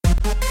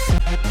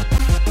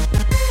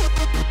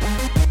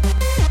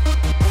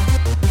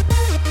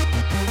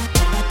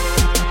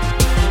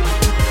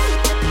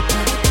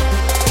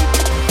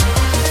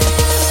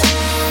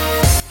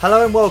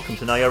Hello and welcome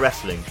to Know Your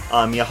Wrestling.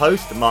 I'm your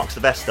host, Mark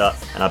Sylvester,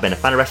 and I've been a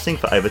fan of wrestling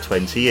for over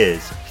 20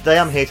 years. Today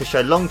I'm here to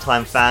show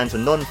long-time fans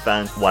and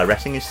non-fans why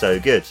wrestling is so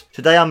good.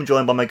 Today I'm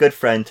joined by my good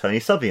friend Tony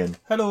Subian.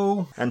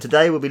 Hello. And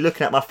today we'll be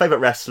looking at my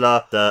favourite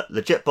wrestler, the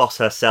legit boss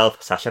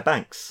herself, Sasha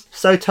Banks.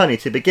 So Tony,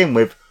 to begin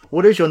with,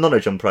 what is your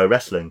knowledge on pro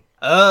wrestling?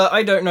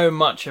 I don't know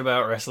much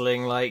about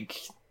wrestling. Like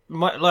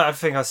I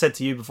think I said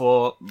to you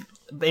before,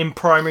 in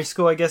primary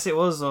school I guess it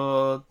was,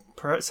 or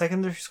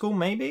secondary school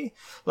maybe.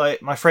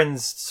 Like my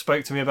friends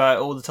spoke to me about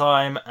it all the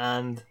time,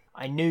 and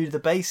I knew the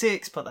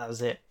basics, but that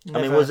was it.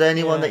 Never, was there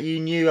anyone that you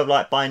knew of,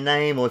 like, by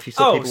name, or if you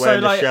saw people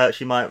wearing the shirts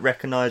you might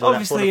recognise? Obviously,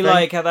 that sort of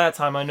thing? like at that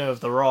time I knew of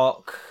The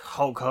Rock,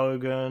 Hulk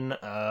Hogan.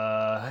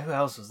 Who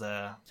else was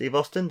there? Steve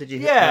Austin. Did you?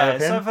 Yeah,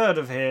 so I've heard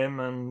of him,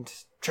 and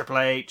Triple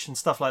H and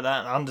stuff like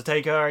that.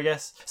 Undertaker, I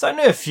guess. So I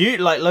knew a few,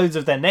 like loads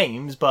of their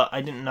names, but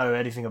I didn't know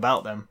anything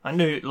about them. I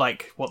knew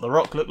like what The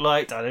Rock looked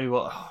like. I knew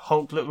what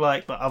Hulk looked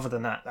like, but other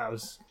than that, that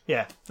was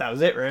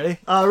it really.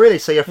 Oh, really?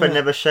 So your friend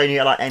never shown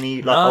you like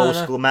any old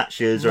school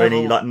matches or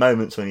any like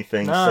moments or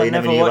anything? No, so you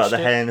never knew about the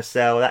it. Hell in a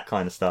Cell, that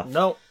kind of stuff?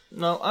 No.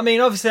 I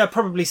mean, obviously I've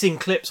probably seen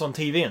clips on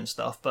TV and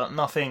stuff, but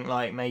nothing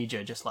like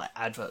major, just like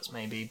adverts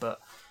maybe. But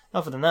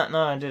other than that,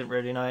 no, I didn't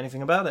really know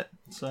anything about it.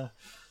 So,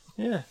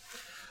 yeah.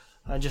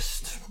 I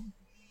just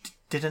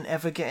didn't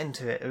ever get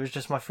into it. It was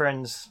just my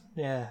friends,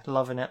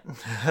 loving it.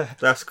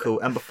 That's cool.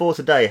 And before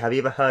today, have you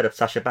ever heard of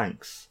Sasha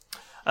Banks?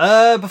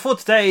 Before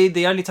today,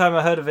 the only time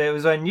I heard of it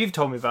was when you've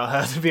told me about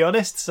her, to be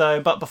honest. So,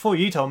 but before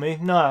you told me,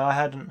 no, I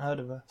hadn't heard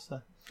of her.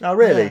 So. Oh,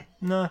 really?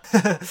 Yeah, no.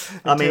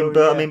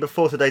 I mean,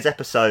 before today's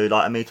episode,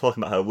 like me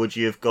talking about her, would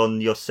you have gone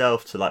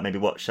yourself to like maybe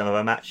watch some of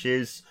her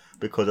matches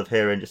because of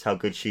hearing just how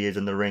good she is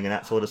in the ring and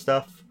that sort of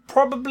stuff?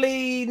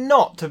 Probably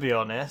not, to be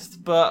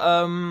honest. But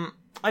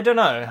I don't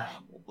know.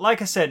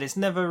 Like I said, it's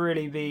never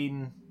really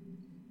been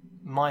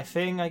my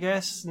thing, I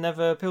guess.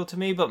 Never appealed to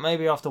me, but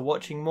maybe after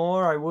watching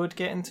more, I would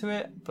get into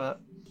it.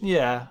 But,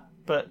 yeah.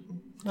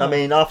 I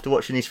mean, after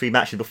watching these three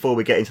matches, before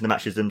we get into the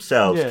matches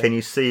themselves, can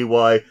you see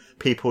why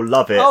people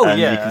love it? Oh, and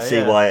you can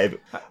see why a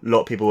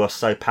lot of people are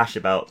so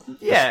passionate about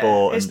the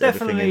sport and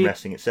everything in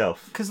wrestling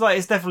itself. Because, like,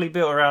 it's definitely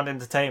built around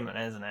entertainment,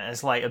 isn't it?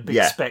 It's like a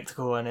big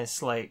spectacle, and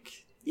it's like...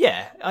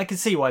 Yeah, I can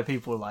see why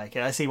people like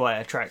it. I see why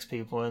it attracts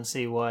people, and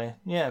see why,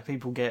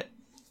 people get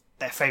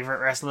their favourite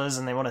wrestlers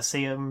and they want to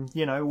see them,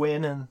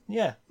 win, and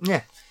yeah.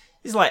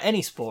 It's like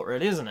any sport,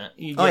 really, isn't it?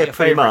 You get your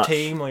favourite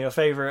team or your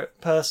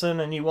favourite person,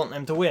 and you want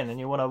them to win, and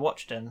you want to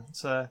watch them.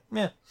 So,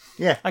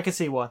 yeah. I can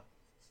see why.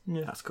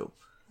 Yeah. That's cool.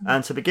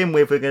 And to begin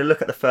with, we're going to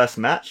look at the first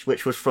match,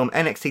 which was from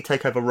NXT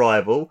TakeOver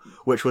Rival,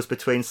 which was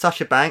between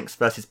Sasha Banks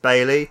versus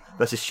Bayley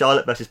versus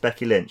Charlotte versus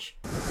Becky Lynch.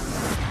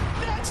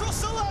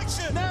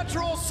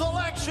 Natural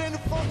selection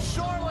from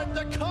Charlotte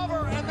to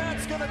cover, and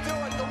that's going to do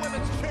it. The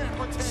women's champ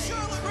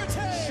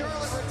retains.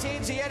 Charlotte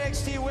retains the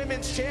NXT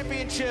Women's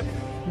Championship.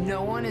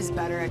 No one is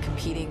better at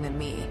competing than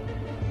me.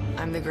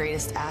 I'm the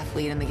greatest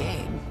athlete in the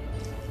game.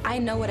 I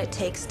know what it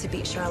takes to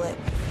beat Charlotte.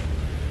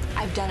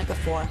 I've done it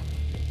before.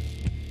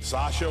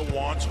 Sasha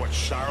wants what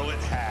Charlotte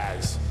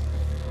has.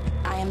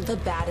 I am the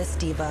baddest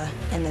diva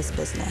in this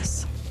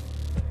business.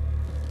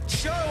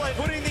 Charlotte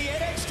putting the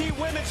NXT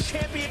Women's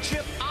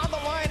Championship on the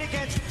line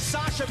against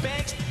Sasha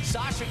Banks.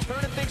 Sasha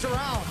turning things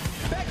around.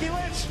 Becky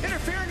Lynch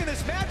interfering in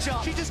this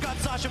matchup. She just got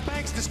Sasha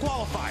Banks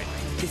disqualified.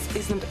 This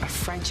isn't a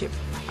friendship,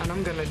 and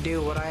I'm gonna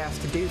do what I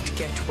have to do to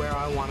get to where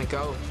I want to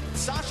go.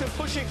 Sasha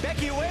pushing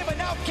Becky away, but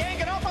now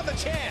ganging up on the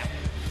champ.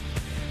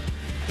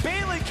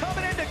 Bayley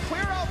coming in to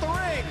clear out the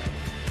ring.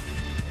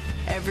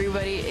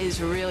 Everybody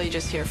is really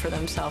just here for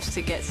themselves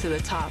to get to the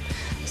top,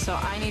 so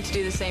I need to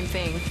do the same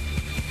thing.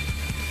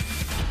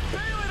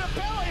 Bayley to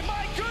belly,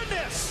 my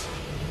goodness!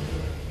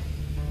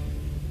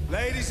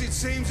 Ladies, it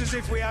seems as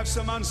if we have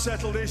some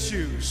unsettled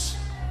issues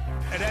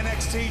at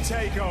NXT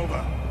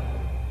TakeOver.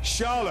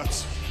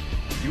 Charlotte,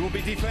 you will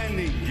be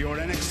defending your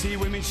NXT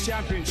Women's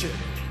Championship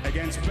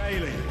against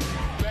Bayley,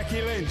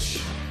 Becky Lynch,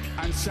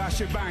 and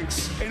Sasha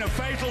Banks in a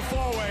fatal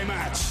four-way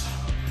match.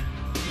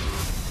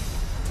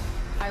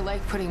 I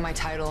like putting my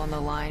title on the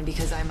line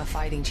because I'm a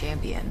fighting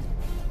champion.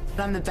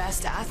 But I'm the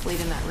best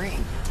athlete in that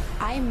ring.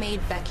 I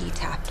made Becky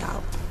tapped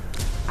out.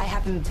 I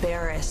have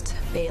embarrassed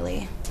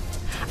Bayley.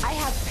 I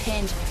have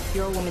pinned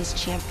your women's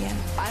champion.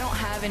 I don't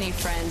have any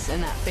friends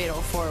in that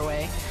fatal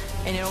four-way,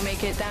 and it'll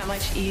make it that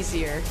much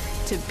easier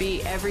to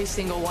beat every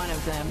single one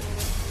of them.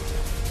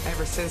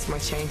 Ever since my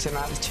change in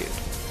attitude,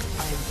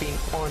 I have been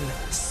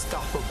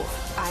unstoppable.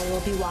 I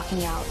will be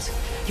walking out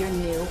your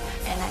new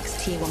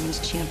NXT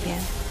Women's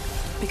Champion.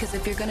 Because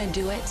if you're gonna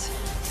do it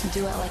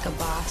like a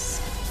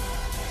boss.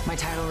 My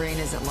title reign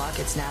isn't luck,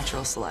 it's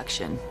natural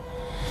selection.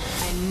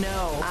 I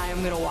know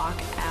I'm gonna walk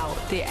out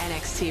the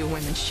NXT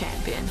Women's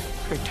Champion.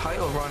 Her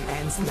title run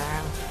ends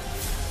now.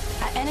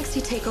 At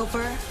NXT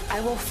TakeOver,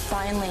 I will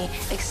finally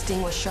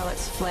extinguish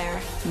Charlotte's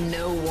flare.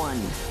 No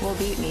one will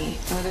beat me.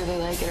 Whether they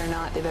like it or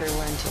not, they better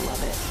learn to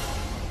love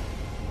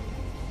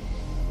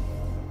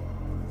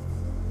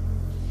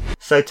it.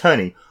 So,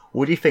 Tony,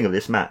 what do you think of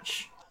this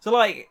match? So,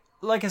 like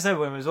I said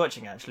when I was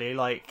watching, actually,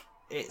 like,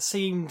 it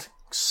seemed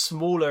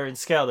smaller in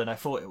scale than I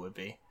thought it would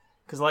be.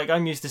 Because, like,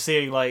 I'm used to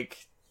seeing,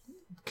 like,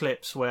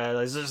 clips where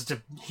there's just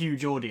a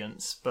huge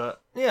audience.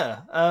 But,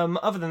 yeah,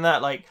 other than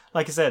that, like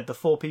I said, the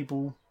 4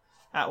 people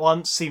at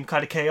once seemed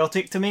kind of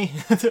chaotic to me.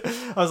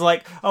 I was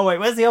like, oh, wait,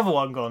 where's the other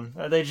one gone?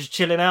 Are they just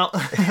chilling out?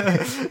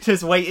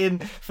 Just waiting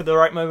for the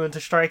right moment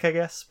to strike, I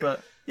guess.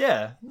 But,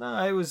 yeah,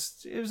 no, it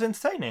was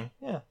entertaining,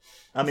 yeah.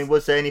 I mean,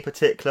 was there any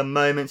particular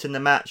moments in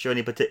the match or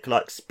any particular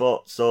like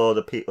spots or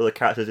the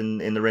characters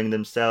in the ring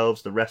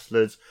themselves, the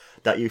wrestlers,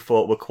 that you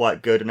thought were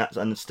quite good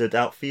and stood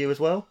out for you as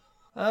well?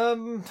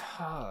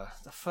 The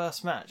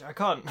first match, I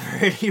can't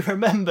really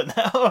remember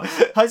now.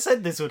 I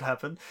said this would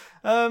happen.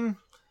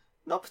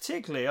 Not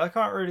particularly. I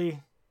can't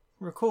really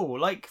recall.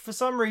 Like, for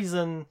some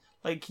reason,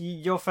 like,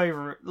 your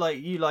favourite, like,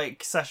 you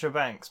like Sasha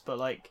Banks, but,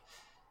 like,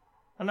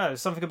 I don't know,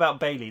 something about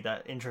Bayley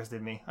that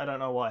interested me. I don't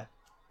know why.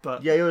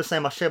 But yeah, you're the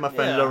same. I shared my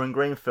friend Lauren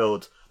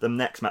Greenfield the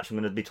next match I'm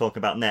going to be talking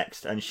about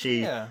next, and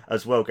she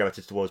as well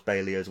gravitated towards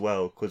Bayley as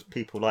well, because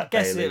people like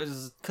Bayley. I guess it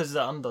was because of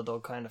the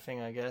underdog kind of thing,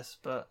 I guess.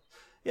 But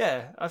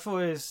yeah, I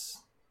thought it was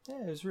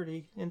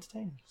really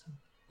entertaining. So,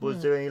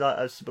 was there any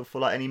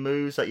any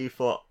moves that you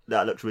thought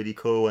that looked really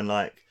cool and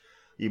like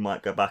you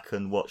might go back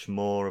and watch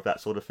more of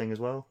that sort of thing as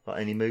well? Like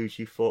any moves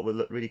you thought would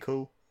look really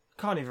cool?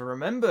 Can't even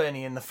remember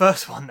any in the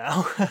first one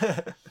now.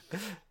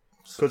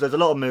 Because there's a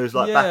lot of moves,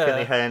 like back in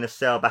the Hell in a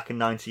Cell, back in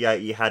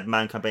 '98, you had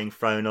Mankind being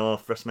thrown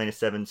off, WrestleMania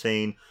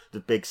 17,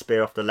 the big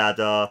spear off the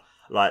ladder.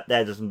 Like,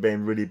 there hasn't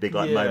been really big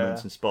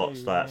moments and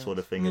spots, like that sort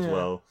of thing as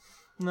well.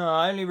 No,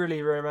 I only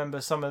really remember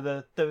some of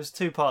there was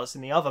 2 parts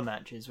in the other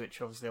matches, which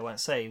obviously I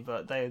won't say,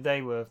 but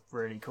they were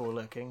really cool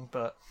looking.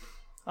 But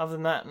other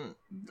than that,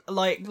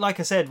 like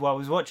I said while I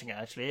was watching it,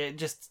 actually,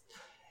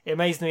 it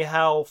amazed me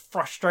how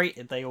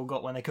frustrated they all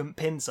got when they couldn't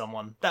pin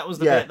someone. That was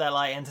the bit that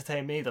like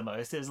entertained me the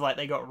most. It was like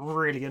they got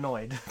really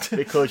annoyed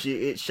because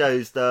it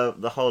shows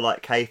the whole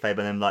like kayfabe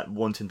and them like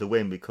wanting to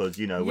win, because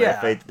where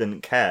if they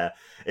didn't care,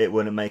 it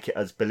wouldn't make it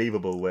as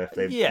believable. Where if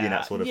they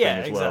that sort of thing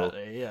as well.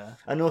 Yeah,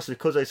 and also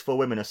because those 4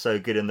 women are so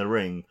good in the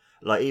ring.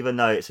 Like, even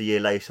though it's a year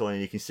later on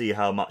and you can see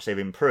how much they've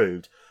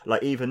improved,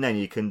 like, even then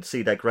you can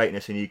see their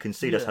greatness and you can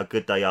see just how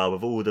good they are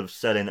with all the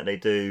selling that they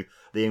do,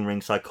 the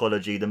in-ring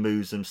psychology, the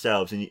moves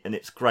themselves, and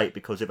it's great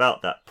because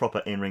without that proper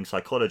in-ring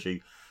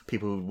psychology,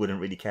 people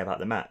wouldn't really care about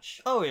the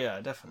match. Oh,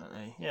 yeah,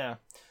 definitely, yeah.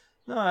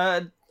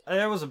 No,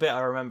 there was a bit I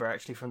remember,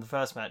 actually, from the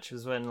first match,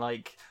 was when,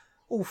 like,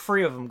 all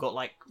 3 of them got,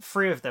 like,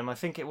 3 of them, I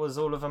think it was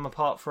all of them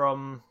apart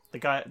from the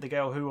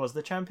girl who was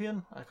the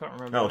champion. I can't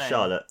remember her name.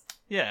 Charlotte.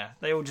 Yeah,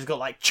 they all just got,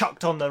 like,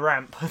 chucked on the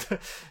ramp.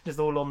 Just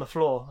all on the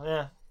floor,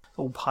 yeah.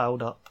 All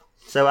piled up.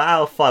 So,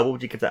 out of 5, what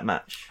would you give that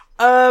match?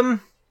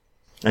 And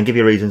give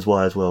your reasons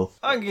why as well.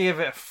 I'm going to give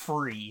it a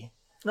 3.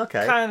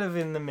 Okay. Kind of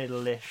in the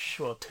middle-ish.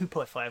 Well,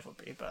 2.5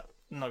 would be, but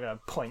I'm not going to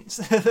have points.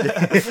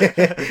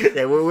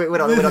 Yeah, we're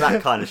not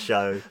that kind of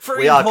show.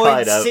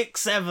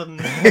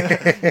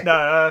 3.67.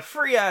 No,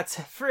 3 out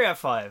of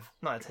 5.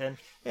 Not out of 10.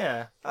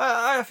 Yeah.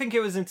 I think it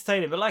was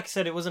entertaining, but like I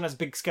said, it wasn't as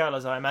big scale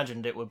as I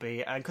imagined it would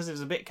be. And because it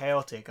was a bit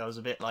chaotic, I was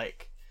a bit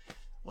like,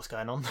 what's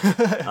going on?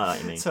 I know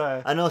what you mean.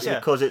 So, and also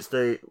because it's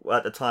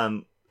at the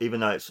time, even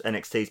though it's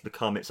NXT's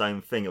become its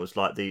own thing, it was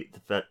like the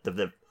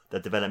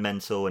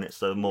developmental and it's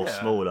the more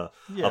smaller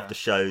of the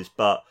shows.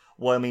 But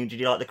did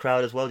you like the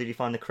crowd as well? Did you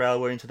find the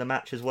crowd were into the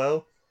match as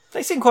well?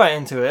 They seemed quite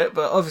into it,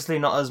 but obviously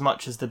not as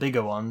much as the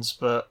bigger ones.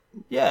 But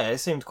yeah, it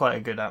seemed quite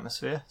a good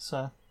atmosphere.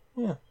 So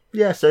yeah.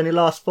 Yeah. So any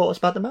last thoughts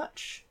about the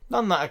match?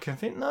 None that I can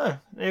think. No,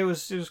 it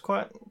was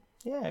quite.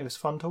 Yeah, it was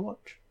fun to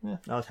watch. Yeah.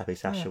 I was happy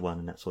Sasha won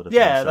and that sort of thing.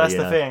 Yeah, that's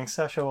the thing.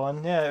 Sasha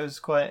won. Yeah, it was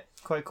quite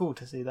cool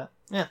to see that.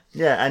 Yeah.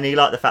 Yeah, and he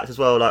liked the fact as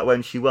well, like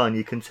when she won,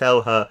 you can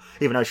tell her,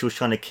 even though she was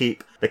trying to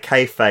keep the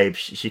kayfabe,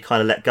 she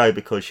kind of let go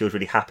because she was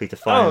really happy to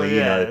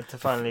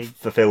finally,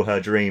 fulfill her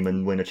dream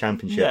and win a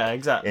championship. Yeah,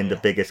 exactly. In the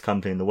biggest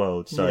company in the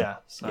world. So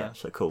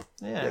so cool.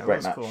 Yeah,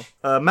 great match.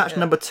 Cool. Match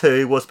number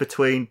 2 was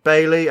between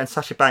Bayley and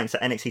Sasha Banks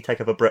at NXT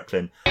TakeOver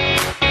Brooklyn.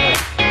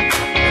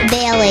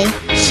 Bayley.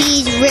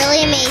 She's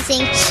really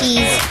amazing.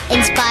 She's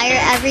inspired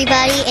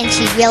everybody and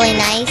she's really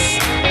nice.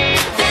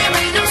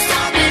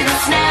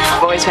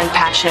 I've always been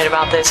passionate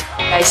about this.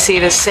 I see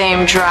the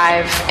same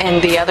drive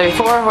in the other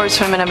 4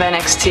 horsewomen of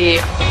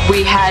NXT.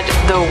 We had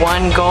the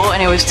one goal,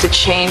 and it was to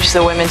change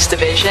the women's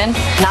division,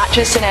 not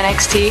just in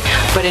NXT,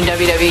 but in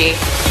WWE.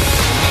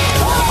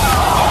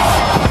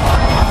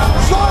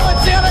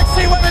 Charlotte's the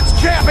NXT Women's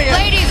Champion!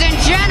 Ladies and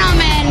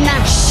gentlemen,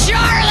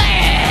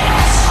 Charlotte!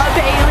 A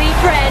Bayley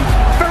friend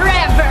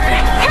forever.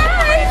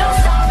 Hey!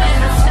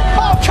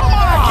 Oh, come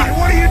on! Becky,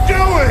 what are you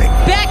doing?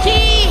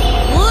 Becky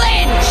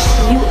Lynch!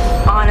 You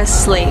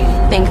honestly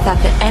think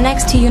that the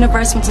NXT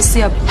universe wants to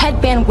see a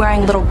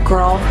headband-wearing little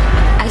girl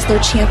as their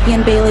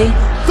champion, Bayley?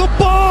 The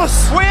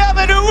boss! We have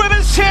a new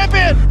women's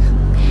champion!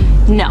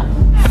 No.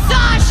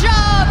 Sasha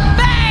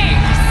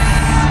Banks!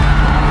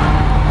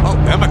 Oh,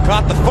 Emma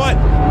caught the foot.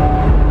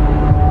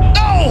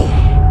 Oh!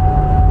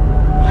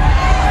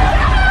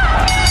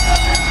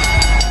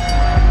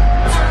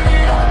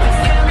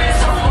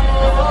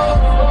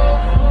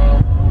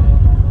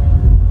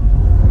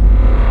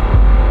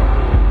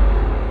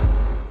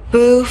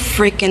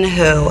 freaking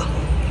who.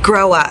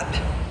 Grow up.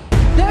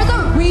 There's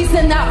a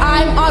reason that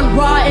I'm on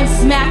Raw and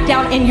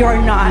SmackDown and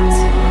you're not.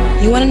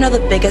 You want to know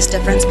the biggest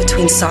difference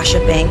between Sasha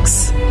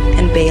Banks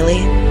and Bayley?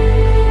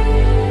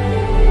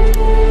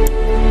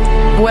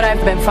 What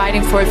I've been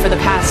fighting for the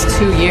past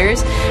 2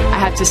 years, I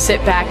have to sit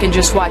back and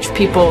just watch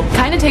people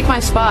kind of take my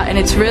spot, and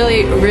it's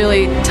really,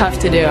 really tough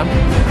to do.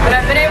 But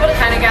I've been able to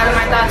kind of gather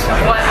my thoughts of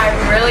what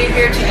I'm really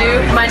here to do.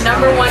 My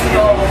number one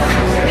goal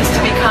is to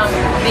become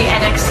the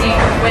NXT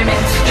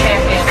Women's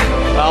Champion.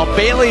 Well,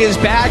 Bayley is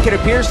back. It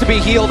appears to be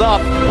healed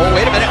up. Oh,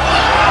 wait a minute.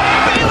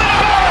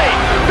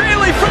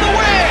 Bayley for the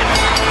win!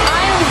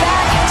 I am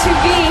back to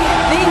be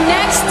the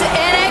next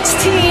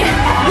NXT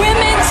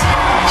Women's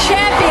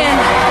Champion.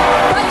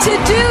 But to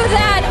do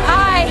that,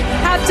 I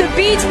have to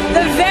beat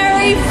the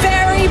very,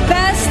 very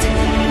best.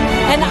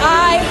 And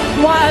I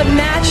want a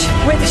match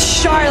with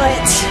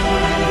Charlotte.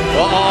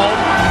 Uh-oh.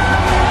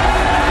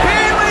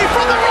 Bayley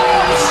from the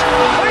ropes!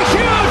 A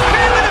huge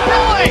Bayley to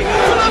Bayley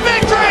for the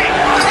victory!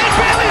 And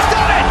Bayley's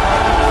done it!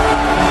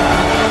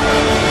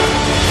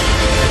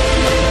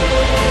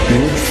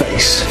 New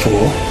face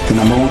for the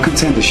 #1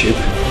 contendership,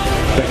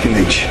 Becky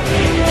Lynch.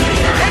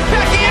 And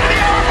Becky into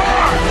the armbar!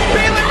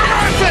 Bayley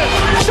reverses!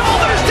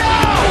 Shoulders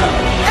down!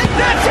 And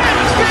that's it!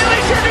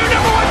 Bayley's your new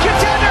 #1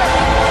 contender!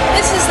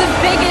 This is the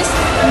biggest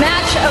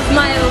match of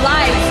my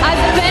life.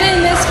 I've been in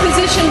this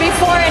position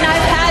before and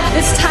I've had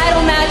this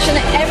title match and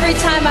every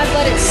time I've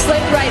let it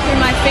slip right through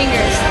my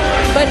fingers.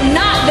 But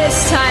not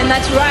this time,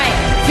 that's right.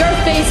 You're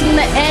facing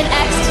the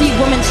NXT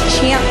Women's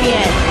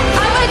Champion.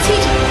 I'm going to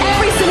teach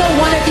every single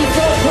one of these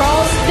little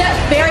girls that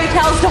fairy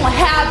tales don't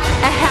have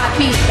a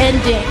happy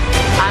ending.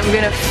 I'm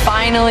gonna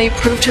finally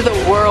prove to the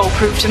world,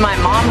 prove to my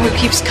mom who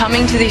keeps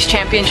coming to these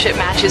championship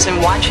matches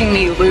and watching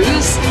me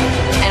lose,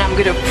 and I'm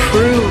gonna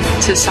prove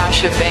to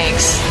Sasha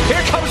Banks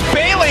Here comes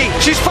Bayley!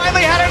 She's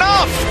finally had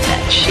enough!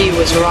 that she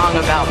was wrong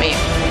about me,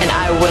 and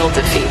I will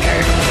defeat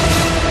her.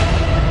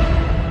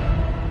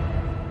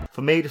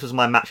 For me, this was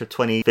my match of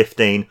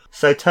 2015.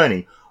 So,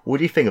 Tony, what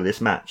do you think of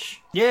this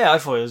match? Yeah, I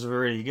thought it was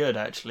really good,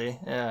 actually.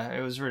 Yeah,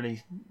 it was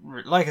really...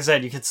 Like I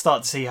said, you could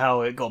start to see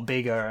how it got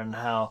bigger and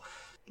how,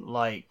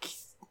 like...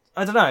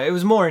 I don't know, it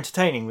was more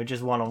entertaining with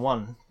just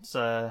one-on-one.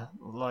 So,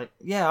 like,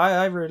 yeah,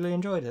 I really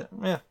enjoyed it.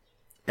 Yeah.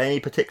 Any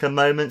particular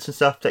moments and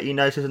stuff that you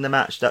noticed in the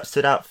match that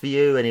stood out for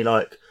you? Any,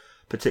 like,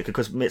 particular...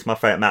 Because it's my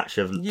favourite match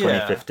of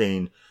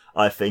 2015.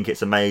 I think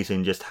it's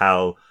amazing just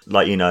how,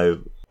 like, you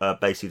know...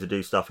 basically to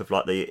do stuff with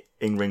like the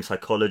in-ring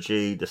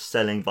psychology, the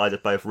selling by the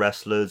both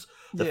wrestlers,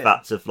 the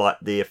fact of like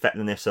the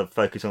effectiveness of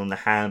focusing on the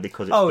hand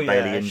because it's the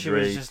Bayley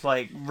injury. She was just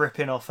like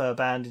ripping off her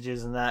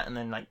bandages and that, and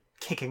then like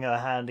kicking her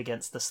hand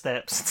against the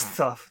steps and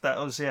stuff. That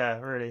was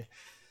really,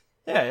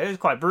 it was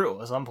quite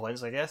brutal at some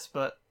points, I guess,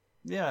 but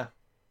yeah.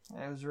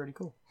 It was really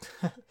cool.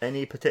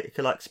 Any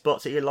particular like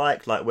spots that you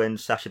like when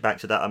Sasha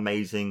Banks did that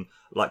amazing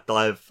like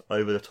dive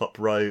over the top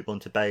rope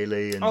onto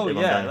Bayley and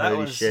that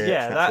was shit,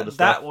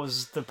 that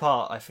was the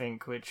part I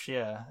think which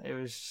it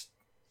was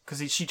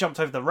because she jumped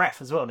over the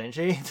ref as well, didn't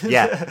she?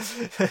 Yeah,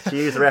 she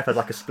used the ref as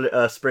like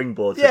a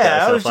springboard. To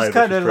yeah, I was just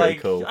kind of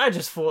like cool. I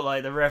just thought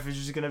like the ref was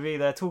just going to be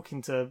there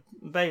talking to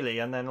Bayley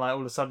and then like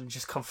all of a sudden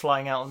just come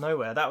flying out of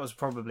nowhere. That was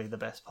probably the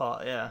best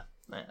part. Yeah.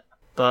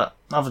 But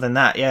other than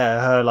that,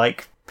 her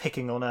like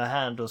picking on her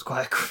hand was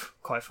quite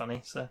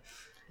funny. So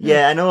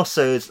yeah, and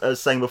also as I was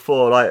saying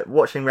before, like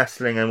watching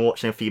wrestling and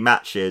watching a few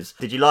matches,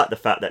 did you like the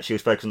fact that she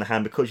was focused on the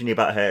hand because you knew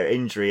about her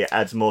injury? It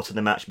adds more to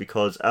the match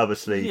because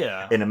obviously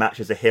in a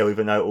match as a heel,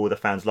 even though all the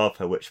fans love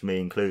her, which me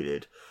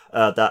included,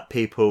 that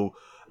people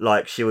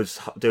like she was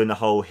doing the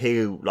whole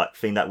heel like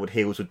thing that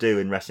heels would do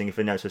in wrestling. If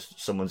they notice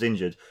someone's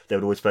injured, they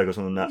would always focus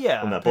on that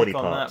body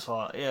part. That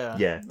part.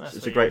 Yeah,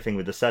 it's a great thing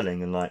with the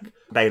selling and like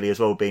Bayley as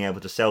well being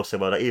able to sell so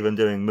well. Like even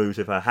doing moves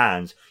with her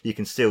hands, you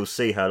can still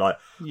see her like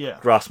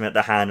grasping at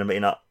the hand and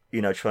being up,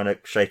 trying to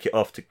shake it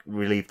off to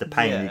relieve the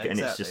pain.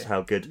 And it's just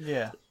how good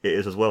it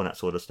is as well and that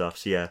sort of stuff.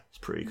 So yeah, it's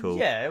pretty cool.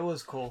 Yeah, it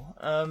was cool.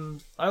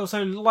 I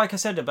also, like I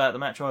said about the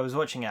match while I was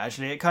watching it,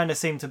 actually, it kind of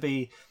seemed to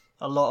be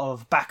a lot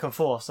of back and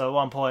forth. So at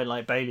one point,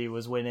 like Bayley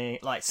was winning,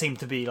 like seemed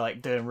to be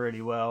like doing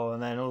really well,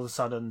 and then all of a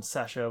sudden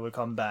Sasha would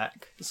come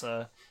back.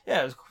 So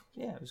it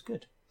was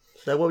good.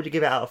 So what would you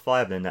give it out of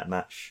 5 in that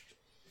match?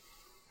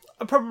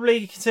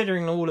 Probably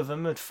considering all of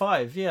them at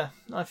 5. Yeah,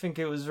 I think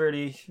it was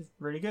really,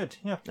 really good.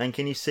 Yeah. And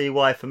can you see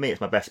why for me it's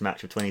my best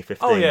match of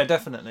 2015? Oh yeah,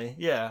 definitely.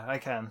 Yeah, I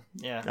can.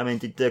 Yeah. I mean,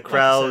 did the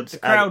crowd? The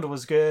crowd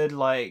was good.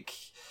 Like,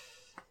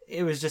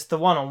 it was just the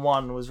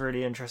one-on-one was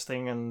really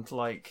interesting, and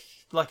like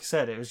I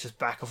said, it was just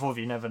back and forth.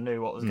 You never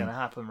knew what was going to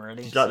happen,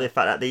 really. Like the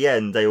fact at the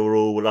end they were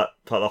all like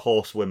the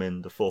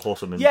horsewomen, the 4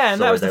 horsewomen. Yeah,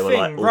 and that was the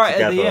thing. Right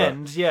at the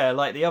end,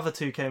 like the other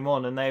 2 came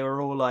on, and they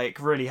were all like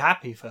really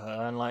happy for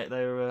her, and like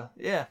they were,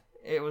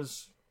 it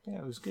was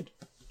good.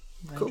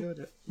 I enjoyed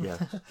it. Yeah,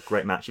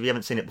 great match. If you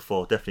haven't seen it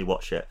before, definitely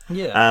watch it.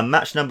 Yeah.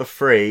 Match number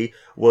 3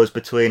 was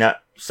between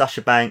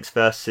Sasha Banks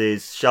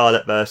versus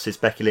Charlotte versus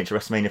Becky Lynch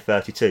at WrestleMania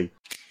 32.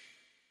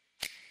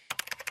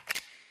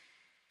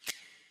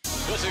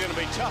 This is going to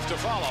be tough to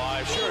follow,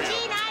 I assure you.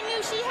 I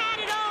knew she had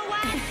it all.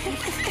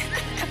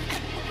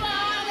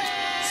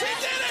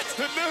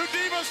 the new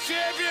Divas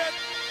champion.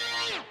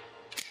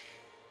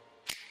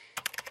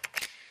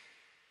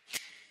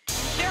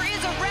 There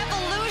is a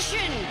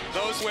revolution.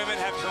 Those women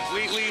have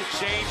completely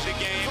changed the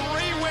game.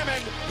 3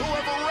 women who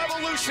have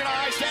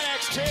revolutionized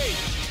NXT.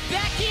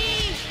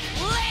 Becky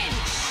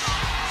Lynch,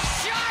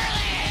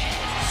 Charlotte,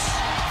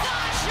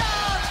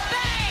 Sasha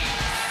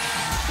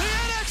Banks. The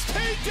NXT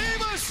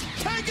Divas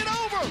taking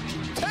over.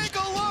 Take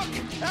a look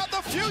at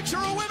the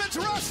future of women's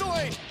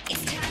wrestling.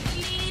 It's time for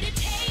me to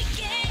take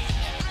it.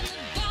 I'm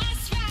the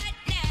boss right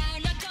now,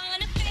 not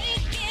gonna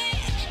fake it.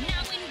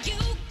 Now when you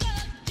go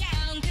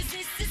down, 'cause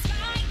this is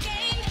my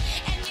game,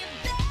 and you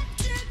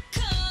better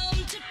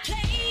come to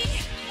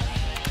play.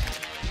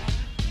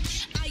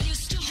 I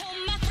used to hold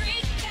my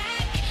freak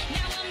back,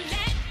 now I'm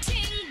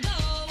letting go.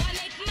 I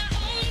make my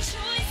own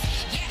choice,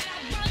 yeah, I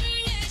run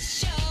this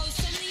show.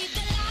 So leave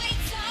the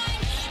lights on,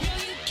 no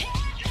you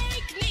can't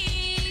make me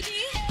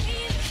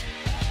behave.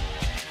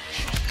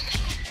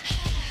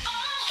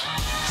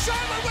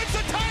 Charlotte wins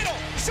the title.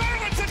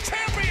 Charlotte's a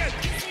champion.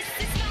 This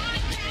is my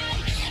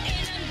ground,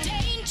 and I'm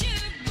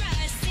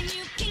dangerous, and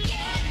you can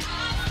get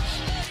off,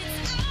 but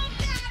it's all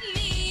about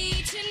me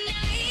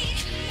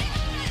tonight.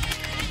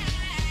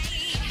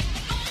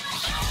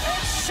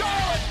 And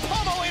Charlotte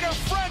pummeling her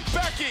friend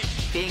Becky.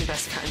 Being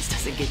best friends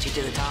doesn't get you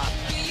to the top.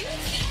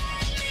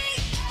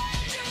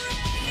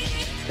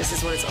 This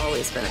is what it's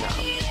always been about.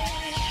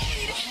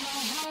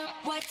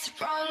 What's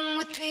wrong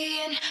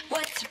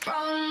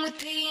with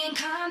being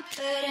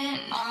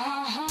confident?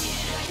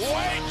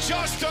 Wait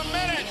just a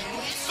minute.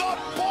 The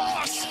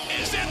boss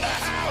is in the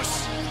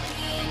house.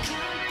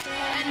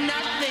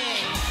 Nothing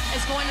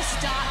is going to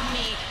stop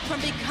me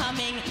from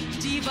becoming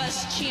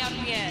Divas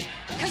champion.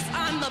 Because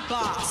I'm the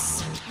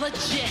boss.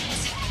 Legit.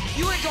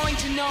 You are going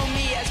to know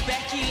me as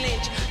Becky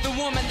Lynch, the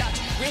woman that's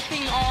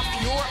ripping off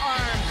your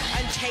arm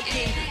and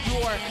taking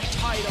your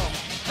title.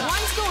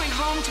 One's going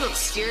home to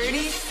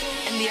obscurity,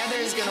 and the other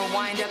is gonna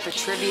wind up a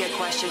trivia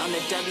question on the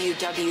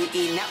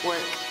WWE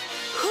Network.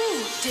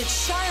 Who did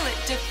Charlotte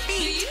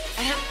defeat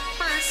at her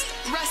first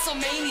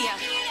WrestleMania?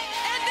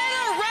 And then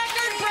a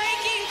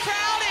record-breaking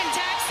crowd in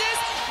Texas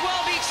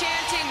will be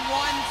chanting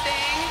one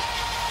thing.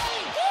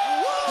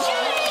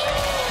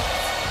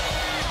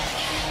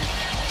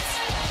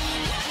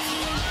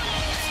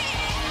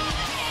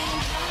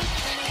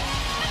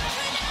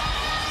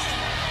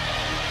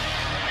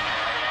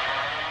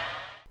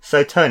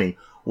 So, Tony,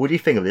 what do you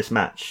think of this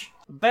match?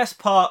 Best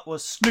part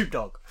was Snoop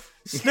Dogg.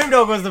 Snoop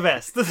Dogg was the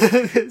best.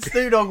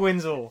 Snoop Dogg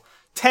wins all.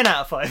 10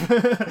 out of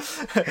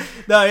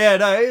 5. No,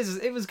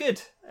 it was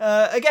good.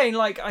 Again,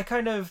 like, I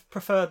kind of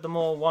preferred the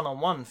more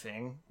one-on-one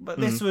thing, but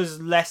this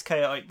was less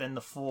chaotic than the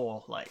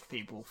 4, like,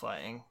 people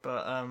fighting.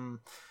 But,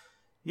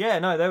 yeah,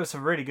 no, there were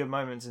some really good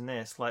moments in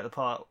this. Like,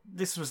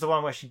 this was the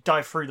one where she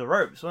dived through the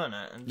ropes, wasn't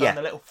it? And done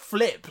the little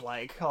flip,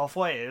 like,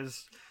 halfway. It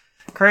was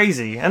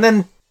crazy. And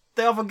then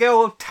the other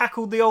girl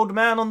tackled the old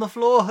man on the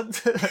floor.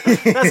 That's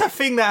a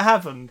thing that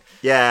happened.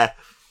 Yeah.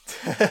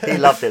 He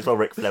loved it as well.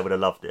 Ric Flair would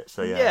have loved it.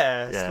 So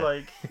yeah. It's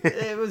like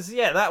it was.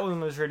 Yeah, that one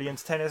was really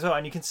entertaining as well,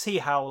 and you can see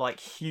how like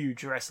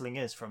huge wrestling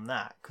is from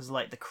that because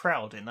like the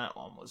crowd in that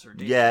one was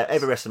ridiculous. Yeah,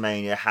 every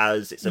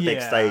WrestleMania it's a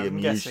big stadium, I'm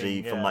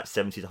usually guessing, from like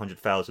 70 to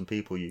 100,000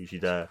 people usually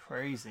there.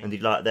 Crazy. And you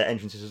like their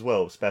entrances as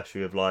well,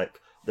 especially with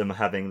like them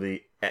having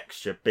the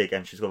extra big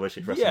entrances,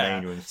 obviously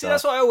WrestleMania and stuff. See,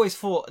 that's what I always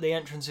thought the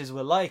entrances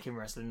were like in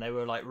wrestling. They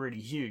were like really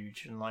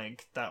huge, and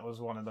like that was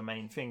one of the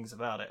main things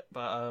about it.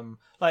 But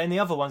like in the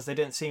other ones, they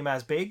didn't seem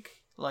as big.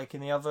 Like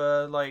in the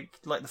other, like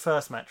the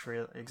first match, for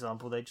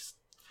example,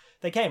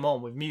 they came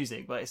on with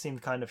music, but it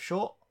seemed kind of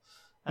short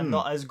and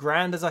not as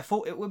grand as I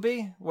thought it would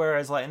be.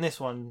 Whereas like in this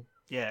one,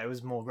 yeah, it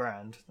was more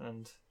grand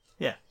and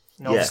yeah.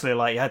 And obviously,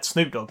 like you had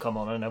Snoop Dogg come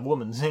on and a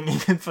woman singing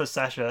for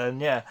Sasha, and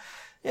yeah,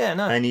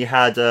 no. And you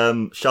had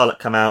Charlotte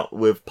come out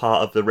with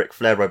part of the Ric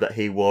Flair robe that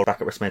he wore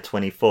back at WrestleMania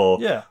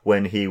 24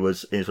 when he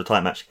was in his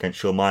retirement match against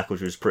Shawn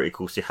Michaels, which was pretty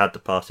cool. So he had the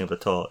passing of the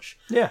torch.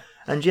 Yeah.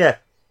 And yeah,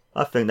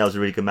 I think that was a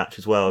really good match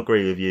as well. I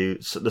agree with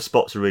you. So the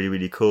spots are really,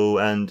 really cool.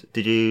 And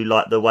did you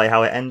like the way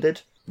how it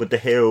ended? With the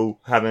heel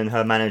having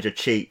her manager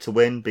cheat to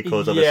win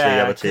because obviously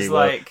the other two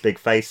were big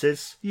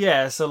faces.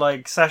 Yeah, so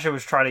like Sasha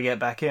was trying to get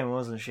back in,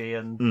 wasn't she?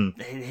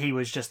 And he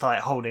was just like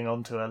holding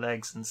on to her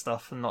legs and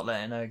stuff and not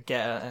letting her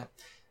get her.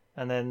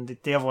 And then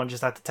the other one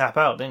just had to tap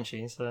out, didn't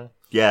she? So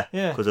yeah,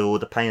 because of all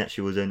the pain that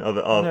she was in.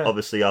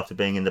 Obviously after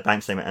being in the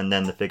bank statement and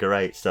then the figure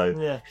eight, so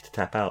she had to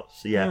tap out.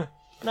 So yeah.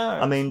 No,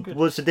 I mean,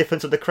 what's the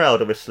difference of the crowd,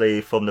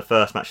 obviously, from the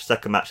first match, the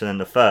second match, and then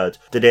the third?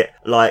 Did it,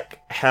 like,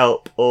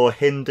 help or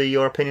hinder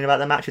your opinion about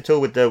the match at all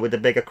with the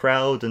bigger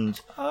crowd and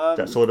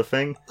that sort of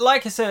thing?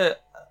 Like I said,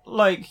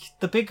 like,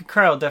 the bigger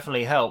crowd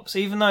definitely helps,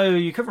 even though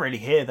you couldn't really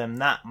hear them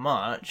that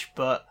much,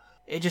 but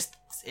it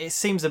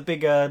seems a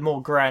bigger,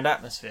 more grand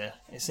atmosphere.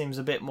 It seems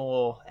a bit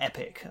more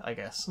epic, I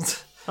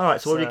guess.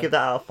 Alright, so what would you give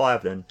that out of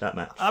 5 then, that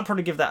match? I'd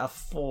probably give that a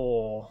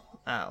 4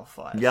 out of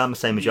 5. Yeah, I'm the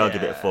same as you. I'll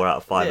give it a 4 out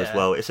of 5 as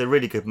well. It's a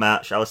really good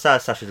match. I was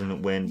sad Sasha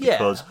didn't win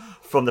because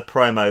from the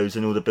promos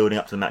and all the building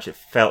up to the match, it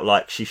felt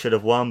like she should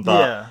have won.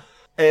 But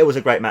It was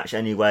a great match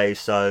anyway,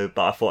 but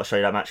I thought I'd show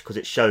you that match because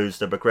it shows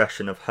the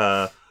progression of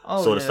her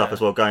sort of stuff as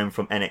well, going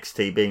from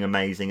NXT being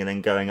amazing and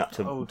then going up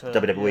to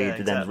WWE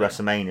to then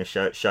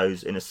WrestleMania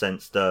shows in a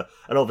sense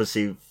and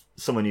obviously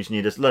someone who's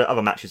new. There's a lot of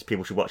other matches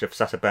people should watch.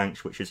 Sasha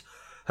Banks, which is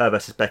her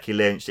versus Becky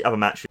Lynch. The other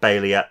match,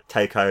 Bayley at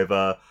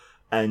TakeOver.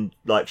 And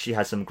like she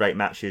has some great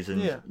matches,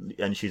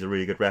 and she's a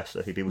really good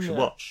wrestler who people should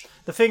watch.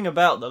 The thing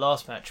about the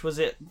last match I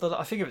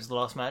think it was the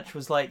last match,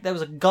 was like there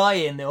was a guy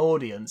in the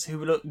audience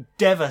who looked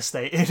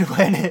devastated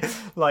when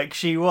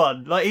she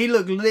won. Like he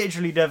looked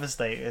literally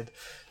devastated.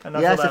 And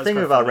that's the thing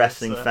with our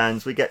wrestling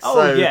fans. We get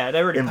so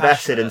they're really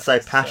invested and so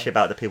passionate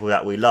about the people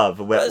that we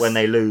love. When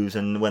they lose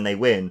and when they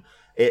win,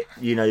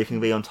 you can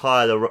be on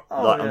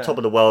on top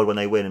of the world when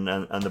they win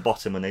and the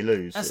bottom when they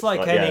lose. That's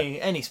like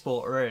any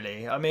sport,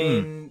 really. I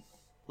mean.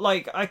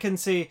 Like, I can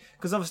see,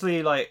 because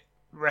obviously, like,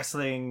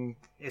 wrestling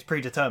is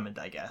predetermined,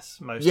 I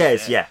guess, most of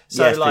it.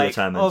 So, like,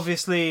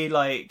 obviously,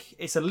 like,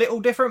 it's a little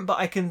different, but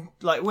I can,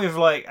 like, with,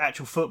 like,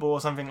 actual football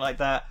or something like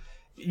that,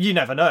 you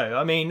never know.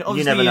 I mean,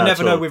 obviously, you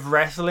never know with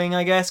wrestling,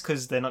 I guess,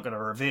 because they're not going to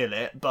reveal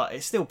it, but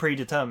it's still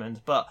predetermined.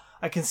 But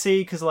I can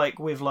see, because, like,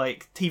 with,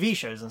 like, TV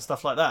shows and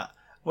stuff like that,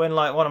 when,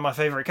 like, one of my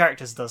favourite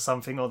characters does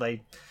something or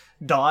they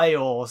die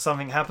or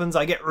something happens,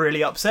 I get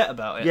really upset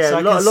about it. Yeah, so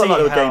a lot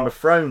like with Game of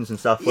Thrones and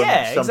stuff.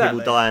 When some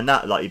people die and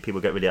that, like people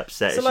get really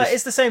upset. So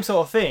it's the same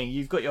sort of thing.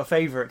 You've got your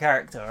favourite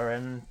character,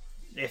 and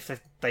if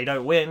they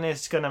don't win,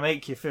 it's going to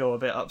make you feel a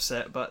bit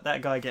upset. But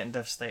that guy getting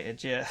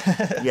devastated, yeah,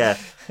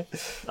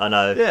 I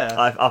know. Yeah,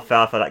 I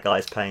felt that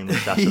guy's pain when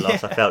Sasha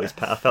lost.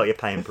 I felt your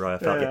pain, bro. I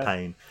felt your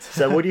pain.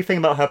 So, what do you think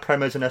about her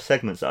promos and her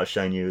segments that I've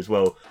shown you as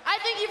well? I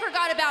think you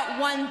forgot about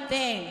one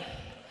thing.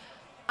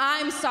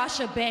 I'm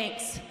Sasha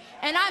Banks.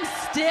 And I'm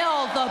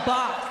still the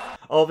boss.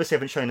 Obviously, I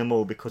haven't shown them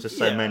all because there's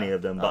so many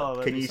of them.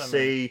 But can you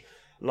see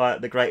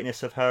like the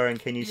greatness of her, and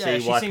can you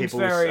see why people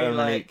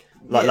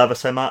love her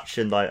so much,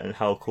 and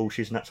how cool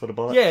she is and that sort of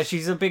bollocks? Yeah,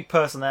 she's a big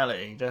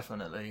personality,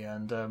 definitely,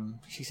 and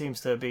she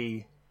seems to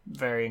be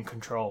very in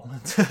control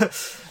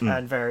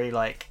and very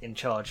in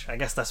charge. I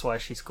guess that's why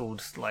she's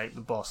called like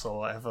the boss or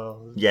whatever.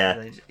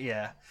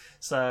 Yeah.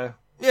 So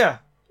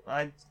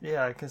I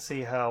can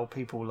see how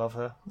people love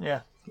her.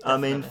 Yeah.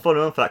 Definitely. I mean,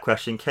 following on for that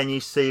question, can you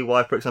see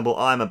why, for example,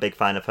 I'm a big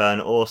fan of her, and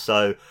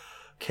also,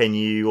 can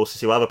you also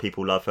see why other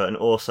people love her? And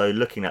also,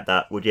 looking at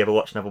that, would you ever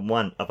watch another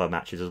one of her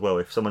matches as well?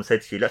 If someone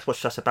said to you, let's watch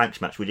Sasha Banks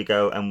match, would you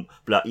go and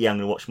be like, yeah, I'm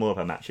going to watch more of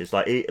her matches?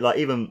 Like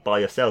even by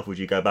yourself, would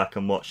you go back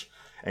and watch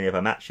any of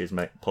her matches,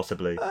 mate?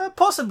 Possibly.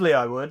 Possibly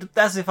I would.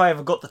 That's if I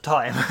ever got the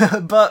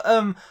time. But,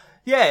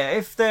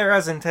 if they're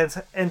as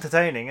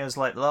entertaining as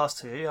like the last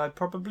two, I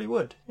probably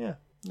would, yeah.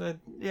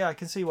 I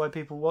can see why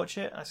people watch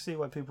it. I see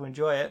why people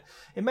enjoy it.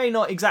 It may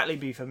not exactly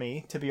be for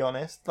me, to be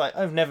honest. Like,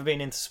 I've never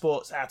been into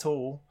sports at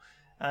all,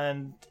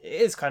 and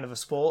it is kind of a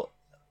sport.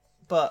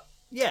 But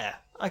yeah,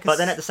 But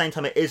then at the same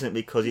time, it isn't,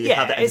 because you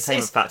have the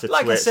entertainment factor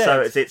to it.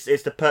 So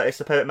it's the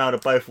perfect amount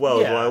of both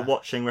worlds. Yeah. While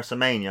watching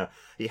WrestleMania,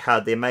 you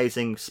had the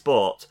amazing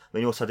sport,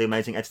 but you also had the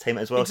amazing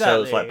entertainment as well. Exactly.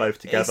 So it's like both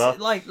together.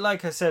 It's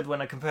like I said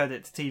when I compared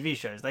it to TV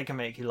shows, they can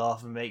make you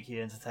laugh and make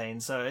you entertain.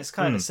 So it's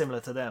kind of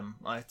similar to them,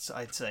 I'd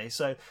say.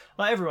 So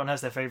like everyone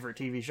has their favourite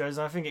TV shows,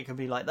 and I think it could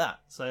be like that.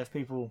 So if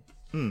people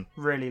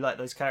really like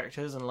those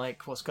characters and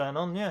like what's going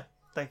on,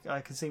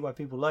 I can see why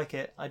people like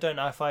it. I don't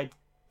know if I'd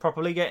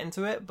properly get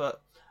into it,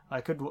 but I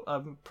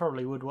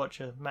probably would watch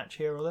a match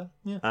here or there.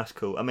 Yeah, that's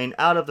cool. I mean,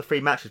 out of the 3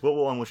 matches, what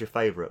one was your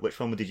favourite? Which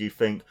one did you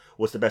think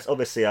was the best?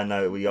 Obviously, I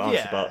know your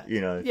answer, but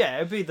yeah,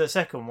 it'd be the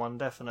second one,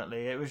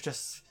 definitely. It was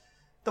just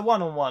the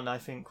one-on-one. I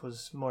think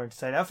was more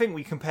entertaining. I think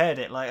we compared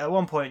it. Like at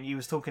one point, you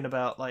was talking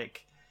about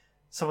like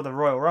some of the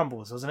Royal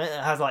Rumbles, wasn't it?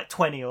 It has like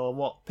 20 or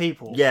what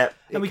people. Yeah,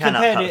 and we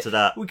compared it to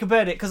that. We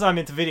compared it because I'm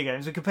into video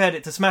games. We compared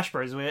it to Smash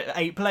Bros. With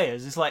 8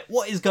 players. It's like,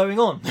 what is going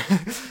on?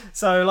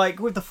 So like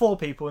with the 4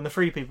 people and the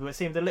 3 people, it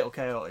seemed a little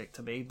chaotic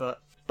to me,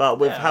 but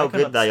with how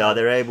good they are,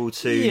 they're able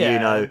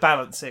to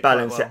balance it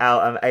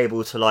out, and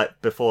able to,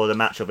 like, before the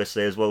match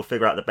obviously as well,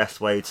 figure out the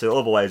best way to.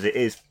 Otherwise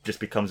it just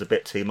becomes a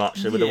bit too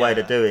much. So with the way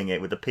they're doing it,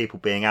 with the people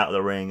being out of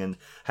the ring and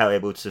how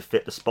able to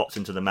fit the spots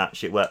into the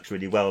match, it works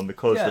really well. And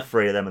because the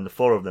 3 of them and the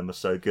 4 of them are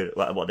so good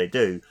at what they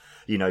do,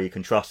 you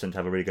can trust them to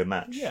have a really good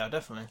match. Yeah,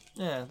 definitely.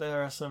 Yeah,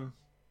 there are some.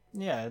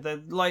 Yeah, they're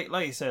like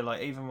you say,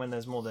 like even when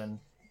there's more than,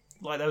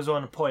 like there was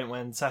one point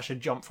when Sasha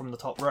jumped from the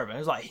top rope, and it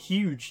was like a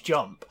huge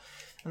jump.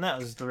 And that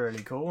was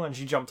really cool, and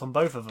she jumped on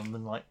both of them,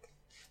 and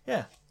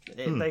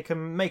they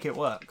can make it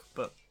work.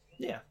 But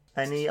yeah.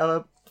 Any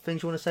other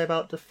things you want to say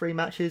about the 3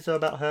 matches, or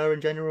about her in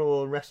general,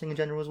 or wrestling in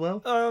general as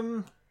well?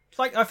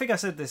 Like I think I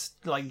said this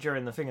like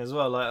during the thing as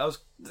well. Like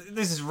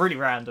this is really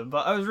random,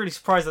 but I was really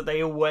surprised that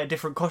they all wear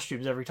different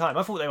costumes every time.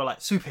 I thought they were like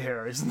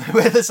superheroes and they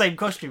wear the same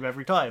costume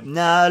every time.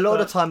 No, a lot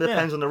of the time it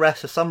depends on the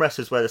wrestler. Some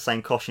wrestlers wear the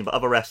same costume, but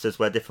other wrestlers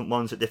wear different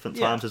ones at different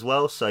times as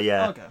well. So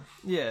yeah. Okay.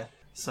 Yeah.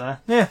 So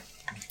yeah,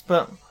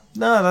 but.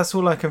 No, that's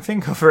all I can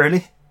think of,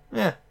 really.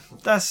 Yeah,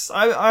 that's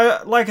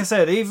I like I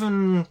said.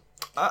 Even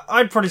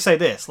I'd probably say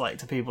this, like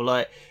to people,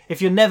 like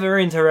if you're never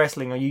into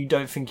wrestling or you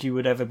don't think you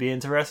would ever be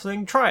into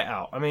wrestling, try it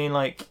out. I mean,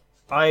 like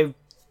I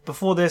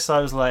before this, I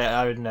was like,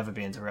 I would never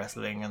be into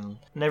wrestling and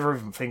never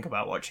even think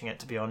about watching it,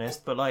 to be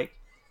honest. But like,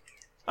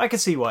 I can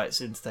see why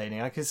it's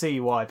entertaining. I can see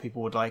why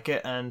people would like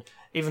it, and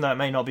even though it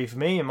may not be for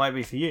me, it might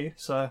be for you.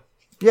 So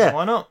yeah,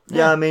 why not?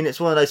 Yeah, I mean, it's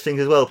one of those things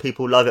as well.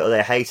 People love it or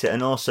they hate it,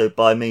 and also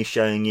by me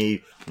showing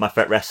you my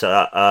favourite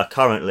wrestler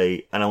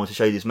currently, and I want to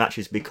show you these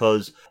matches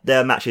because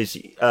they're matches.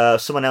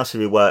 Someone else who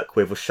we work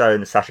with was showing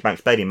the Sasha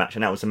Banks Bayley match,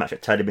 and that was a match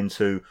that turned him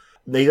into.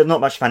 He's not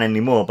much fan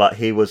anymore, but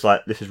he was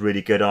like, this is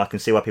really good, and I can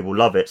see why people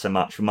love it so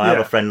much. My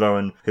other friend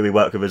Lauren, who we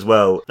work with as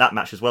well, that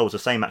match as well was the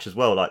same match as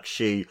well. Like,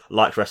 she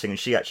liked wrestling, and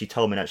she actually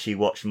told me that she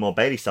watched more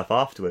Bayley stuff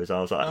afterwards.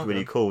 I was like, that's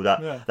really cool.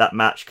 That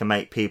match can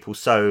make people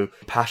so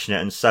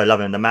passionate and so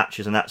loving in the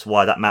matches, and that's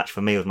why that match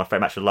for me was my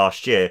favourite match of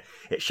last year.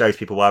 It shows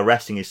people why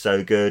wrestling is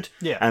so good.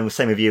 Yeah. And the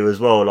same with you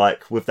as well,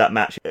 like, with that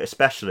match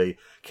especially,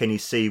 can you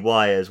see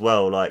why as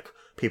well, like,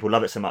 people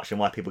love it so much and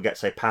why people get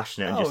so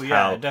passionate and just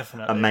how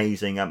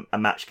amazing a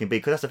match can be.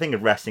 Because that's the thing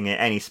of wrestling in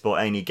any sport,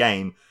 any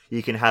game.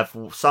 You can have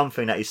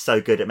something that is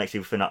so good it makes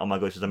people feel like, oh my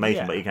gosh, it's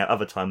amazing. But you can have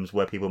other times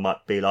where people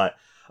might be like,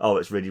 oh,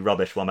 it's really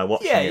rubbish. Why am I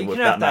watching it? With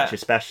that match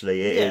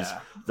especially, it is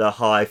the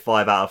high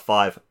 5 out of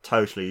 5.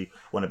 Totally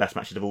one of the best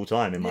matches of all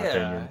time, in my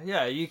opinion.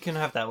 Yeah, you can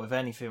have that with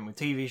anything, with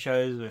TV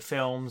shows, with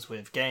films,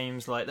 with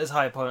games. Like, there's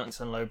high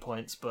points and low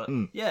points, but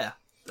yeah.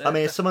 I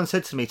mean, if someone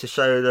said to me to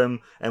show them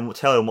and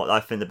tell them what I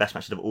think the best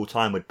matches of all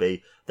time would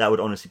be, that would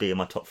honestly be in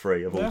my top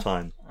 3 of all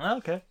time.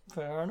 Okay,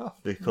 fair enough.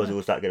 Because it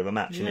was that good of a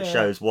match, and it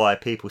shows why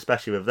people,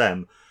 especially with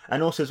them.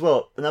 And also as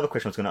well, another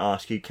question I was going to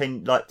ask you,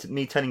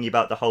 me telling you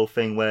about the whole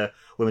thing where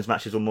women's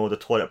matches were more the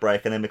toilet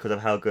break, and then because of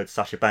how good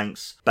Sasha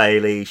Banks,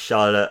 Bayley,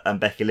 Charlotte and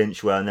Becky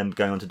Lynch were, and then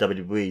going on to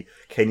WWE,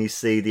 can you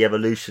see the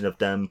evolution of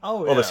them?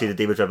 Obviously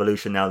the Divas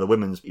Revolution now, the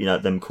women's,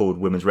 them called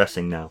women's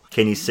wrestling now.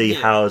 Can you see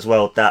how as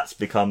well that's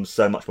become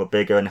so much more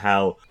bigger, and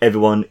how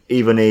everyone,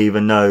 even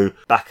though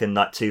back in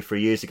like 2-3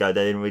 years ago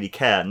they didn't really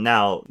care,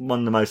 now one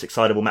of the most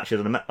excitable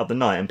matches of the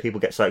night, and people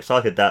get so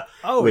excited that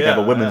we have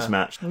a women's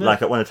match.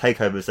 Like at one of the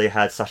takeovers they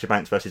had Sasha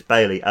Banks versus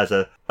Bayley as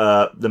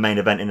the main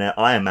event in an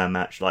Iron Man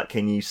match. Like,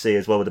 can you see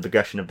as well with the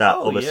progression of that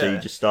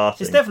just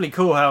starting? It's definitely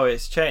cool how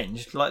it's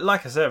changed.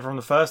 Like I said from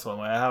the first one,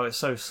 where how it's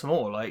so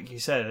small. Like you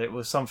said, it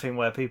was something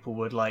where people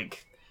would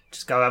like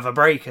just go have a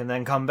break and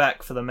then come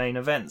back for the main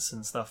events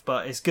and stuff.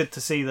 But it's good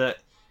to see that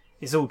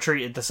it's all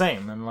treated the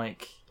same, and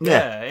like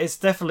it's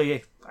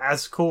definitely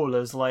as cool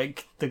as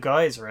like the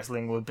guys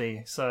wrestling would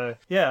be. So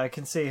I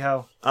can see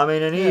how. I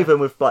mean, and even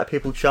with like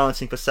people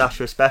chanting for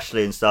Sasha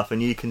especially and stuff,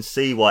 and you can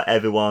see why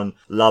everyone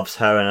loves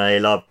her and they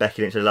love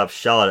Becky Lynch, they love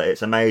Charlotte.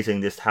 It's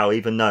amazing just how,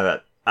 even though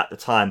at the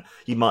time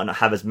you might not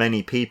have as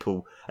many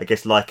people, I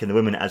guess, liking the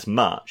women as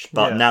much,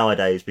 but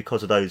nowadays,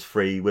 because of those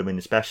 3 women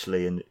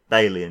especially, and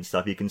Bayley and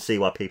stuff, you can see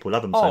why people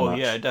love them so much.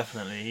 Oh yeah,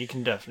 definitely. You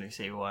can definitely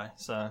see why.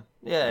 So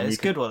it's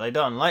good what they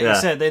done. Like you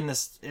said, in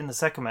the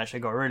second match, they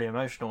got really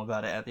emotional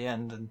about it at the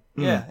end, and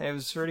it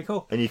was really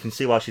cool. And you can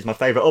see why she's my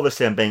favourite.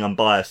 Obviously, I'm being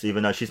unbiased,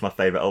 even though she's my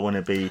favourite. I want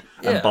to be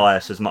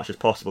unbiased as much as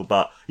possible,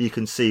 but you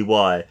can see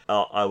why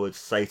I would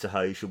say to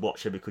her, you should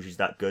watch her because she's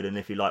that good. And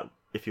if you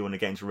want to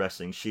get into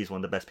wrestling, she's one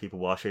of the best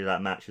people. I'll show you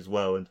that match as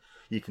well, and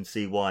you can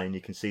see why, and you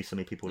can see so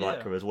many people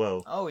like her as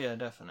well. Oh yeah,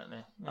 definitely.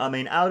 I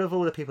mean, out of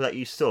all the people that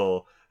you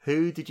saw,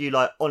 who did you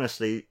like?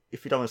 Honestly,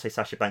 if you don't want to say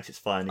Sasha Banks, it's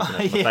fine. Even though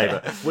it's my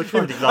favourite. Which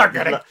one did you like?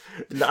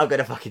 I'm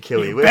gonna fucking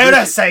kill you.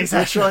 Better say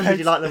Sasha. Which one did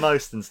you like the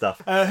most and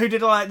stuff? Who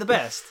did I like the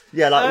best?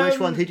 Yeah, like which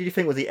one? Who did you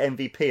think was the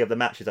MVP of the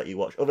matches that you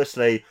watched?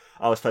 Obviously,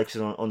 I was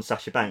focusing on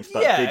Sasha Banks,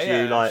 but did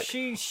you like?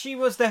 She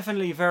was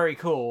definitely very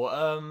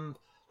cool.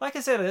 Like I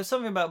said, there's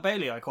something about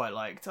Bayley I quite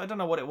liked. I don't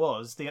know what it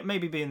was.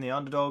 Maybe being the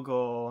underdog,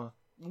 or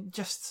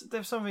just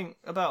there's something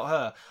about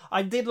her.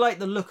 I did like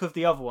the look of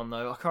the other one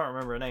though. I can't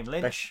remember her name.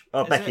 Lynch.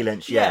 Becky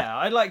Lynch. Yeah,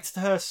 I liked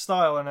her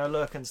style and her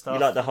look and stuff. You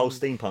like the whole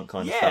steampunk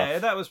kind of stuff. Yeah,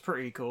 that was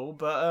pretty cool.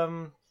 But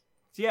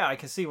I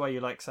can see why you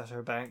like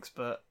Sasha Banks.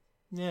 But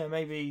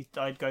maybe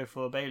I'd go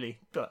for Bayley.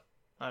 But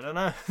I don't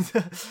know.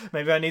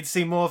 Maybe I need to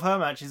see more of her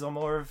matches or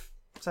more of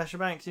Sasha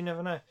Banks. You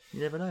never know.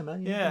 You never know,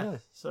 man. You never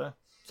know.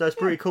 So it's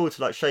pretty cool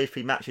to like show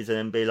 3 matches and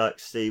then be like,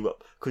 see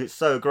what, because it's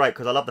so great.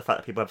 Because I love the fact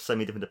that people have so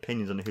many different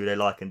opinions on who they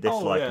like and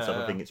dislike and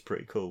stuff. I think it's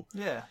pretty cool.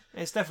 Yeah,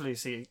 it's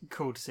definitely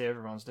cool to see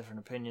everyone's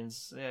different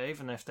opinions. Yeah,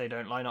 even if they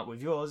don't line up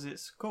with yours,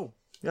 it's cool.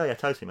 Yeah,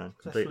 totally, man.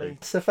 Completely.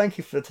 So thank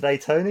you for today,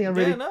 Tony. I'm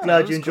really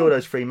glad you enjoyed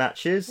those 3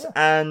 matches. Yeah.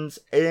 And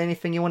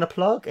anything you want to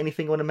plug?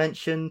 Anything you want to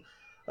mention?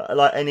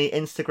 Like any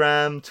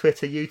Instagram,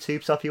 Twitter,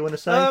 YouTube stuff you want to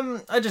say?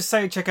 I just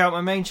say check out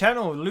my main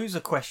channel, Loser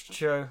Quest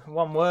Show.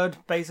 One word,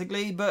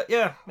 basically. But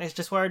yeah, it's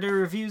just where I do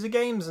reviews of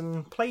games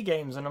and play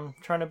games, and I'm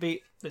trying to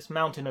beat this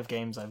mountain of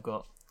games I've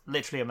got.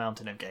 Literally a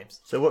mountain of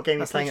games. So what game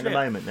are you playing at the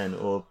moment then?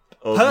 Or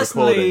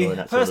personally, recording? Or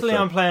that sort of stuff?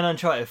 I'm playing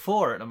Uncharted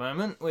 4 at the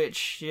moment,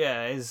 which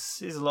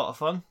is a lot of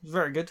fun.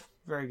 Very good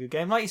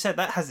game. Like you said,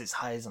 that has its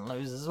highs and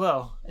lows as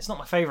well. It's not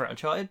my favourite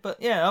Uncharted, but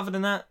yeah, other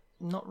than that,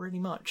 not really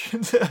much.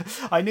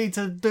 I need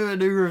to do a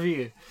new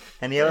review.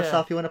 Any other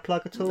stuff you want to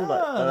plug at all?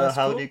 Like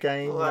How Do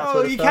Game? That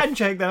sort of you stuff? can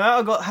check them out.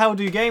 I've got How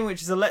Do Game,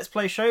 which is a Let's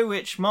Play show,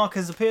 which Mark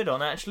has appeared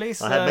on, actually.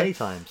 So, I have many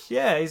times.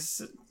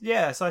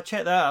 Yeah, so I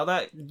checked that out.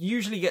 That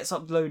usually gets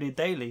uploaded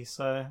daily.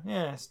 So,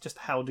 yeah, it's just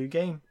How Do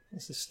Game.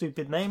 It's a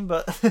stupid name,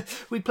 but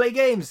we play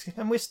games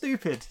and we're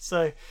stupid.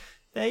 So,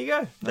 there you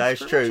go. That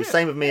is true.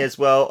 Same with me as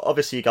well.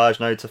 Obviously, you guys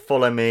know to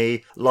follow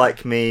me,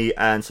 like me,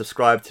 and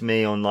subscribe to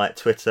me on like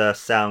Twitter,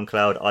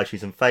 SoundCloud,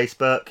 iTunes, and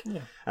Facebook.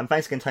 Yeah. And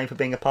thanks again, Tony, for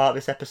being a part of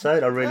this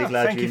episode. I'm really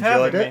glad you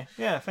enjoyed it.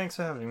 Yeah, thanks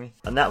for having me.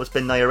 And that was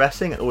been Know Your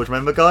Wrestling. And always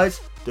remember,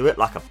 guys, do it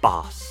like a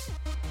boss.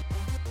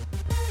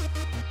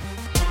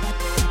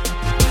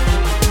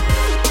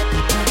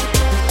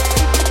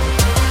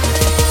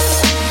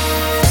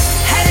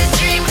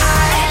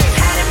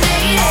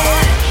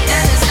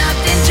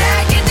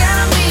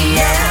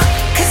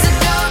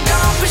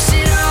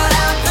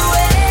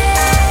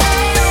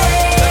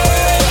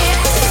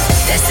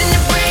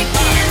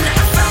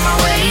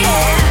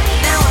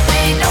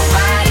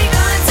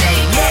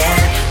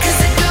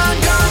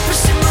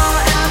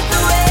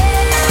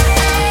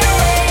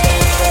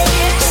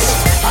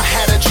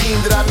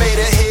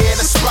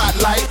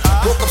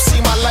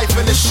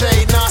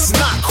 Shade, nah, it's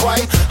not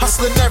quite.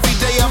 Hustling every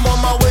day, I'm on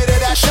my way to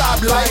that shop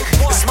like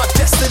it's my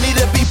destiny to